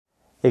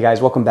Hey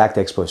guys, welcome back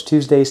to Xposed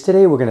Tuesdays.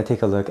 Today we're going to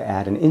take a look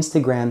at an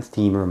Instagram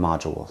themer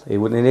module. It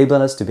would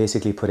enable us to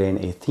basically put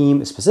in a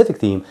theme, a specific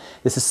theme.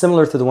 This is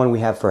similar to the one we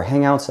have for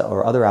Hangouts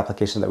or other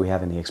applications that we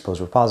have in the Xposed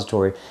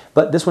repository,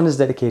 but this one is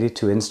dedicated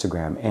to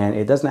Instagram, and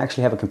it doesn't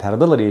actually have a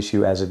compatibility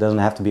issue as it doesn't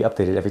have to be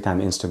updated every time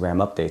Instagram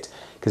updates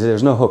because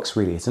there's no hooks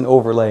really. It's an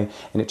overlay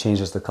and it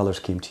changes the color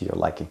scheme to your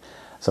liking.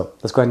 So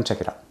let's go ahead and check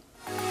it out.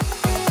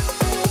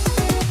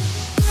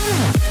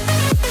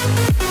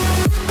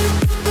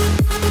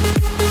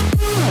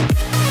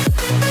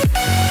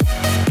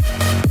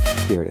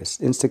 Here it is,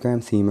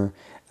 Instagram themer,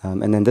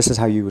 and then this is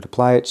how you would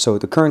apply it. So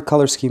the current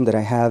color scheme that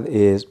I have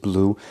is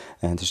blue,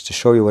 and just to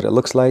show you what it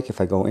looks like, if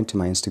I go into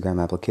my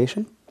Instagram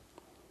application,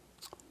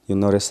 you'll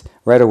notice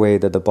right away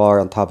that the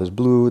bar on top is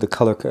blue, the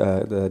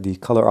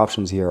color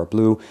options here are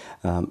blue,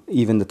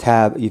 even the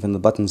tab, even the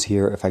buttons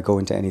here, if I go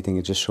into anything,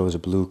 it just shows a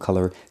blue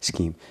color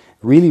scheme.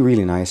 Really,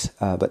 really nice,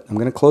 but I'm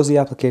going to close the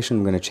application.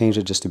 I'm going to change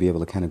it just to be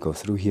able to kind of go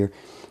through here.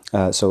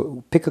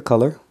 So pick a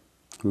color.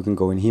 We can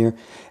go in here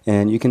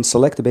and you can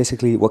select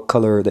basically what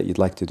color that you'd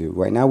like to do.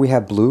 Right now we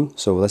have blue,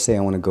 so let's say I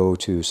want to go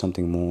to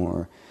something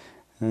more,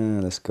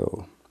 let's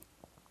go,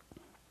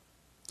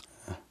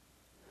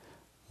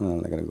 well,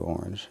 I'm not going to go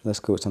orange. Let's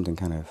go with something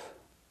kind of,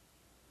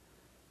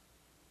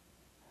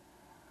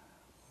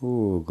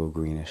 ooh, go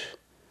greenish.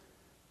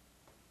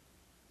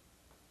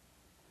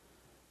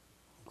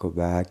 Go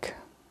back,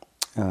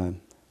 we'll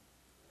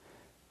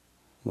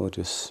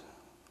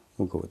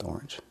go with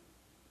orange,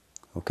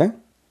 okay?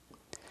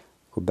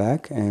 Go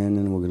back, and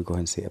then we're going to go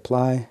ahead and say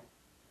apply.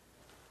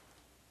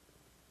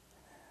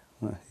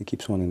 Well, it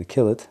keeps wanting to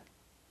kill it.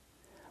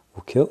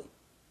 We'll kill.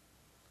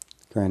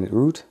 Granite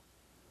root.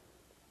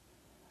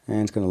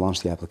 And it's going to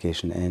launch the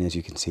application. And as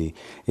you can see,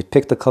 it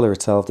picked the color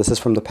itself. This is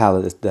from the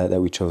palette that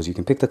we chose. You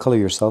can pick the color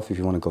yourself if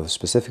you want to go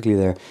specifically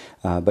there.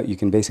 But you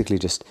can basically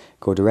just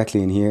go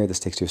directly in here. This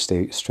takes you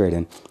straight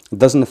in. It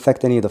doesn't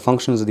affect any of the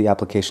functions of the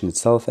application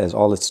itself, as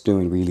all it's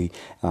doing really,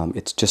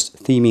 it's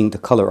just theming the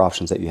color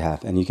options that you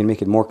have. And you can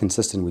make it more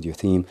consistent with your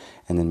theme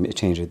and then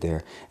change it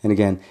there. And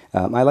again,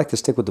 I like to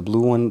stick with the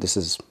blue one. This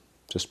is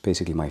just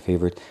basically my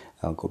favorite.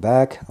 I'll go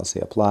back. I'll say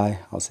apply.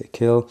 I'll say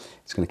kill.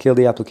 It's going to kill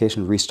the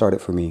application, restart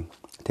it for me.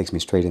 It takes me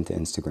straight into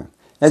Instagram.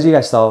 As you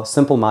guys saw,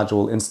 simple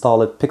module,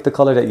 install it, pick the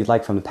color that you'd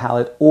like from the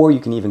palette, or you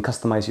can even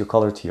customize your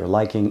color to your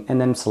liking and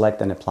then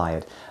select and apply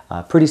it.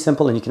 Pretty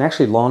simple, and you can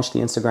actually launch the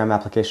Instagram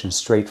application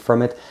straight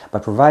from it. By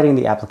providing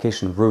the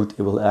application root,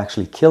 it will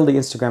actually kill the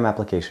Instagram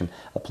application,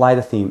 apply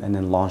the theme, and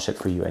then launch it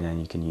for you, and then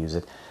you can use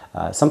it.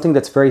 Something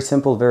that's very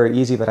simple, very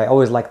easy, but I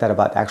always like that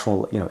about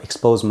actual,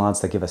 Xposed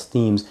mods that give us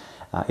themes.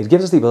 It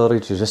gives us the ability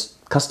to just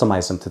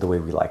customize them to the way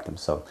we like them.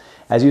 So,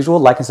 as usual,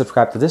 like and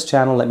subscribe to this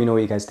channel. Let me know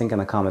what you guys think in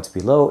the comments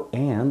below,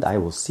 and I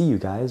will see you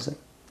guys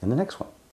in the next one.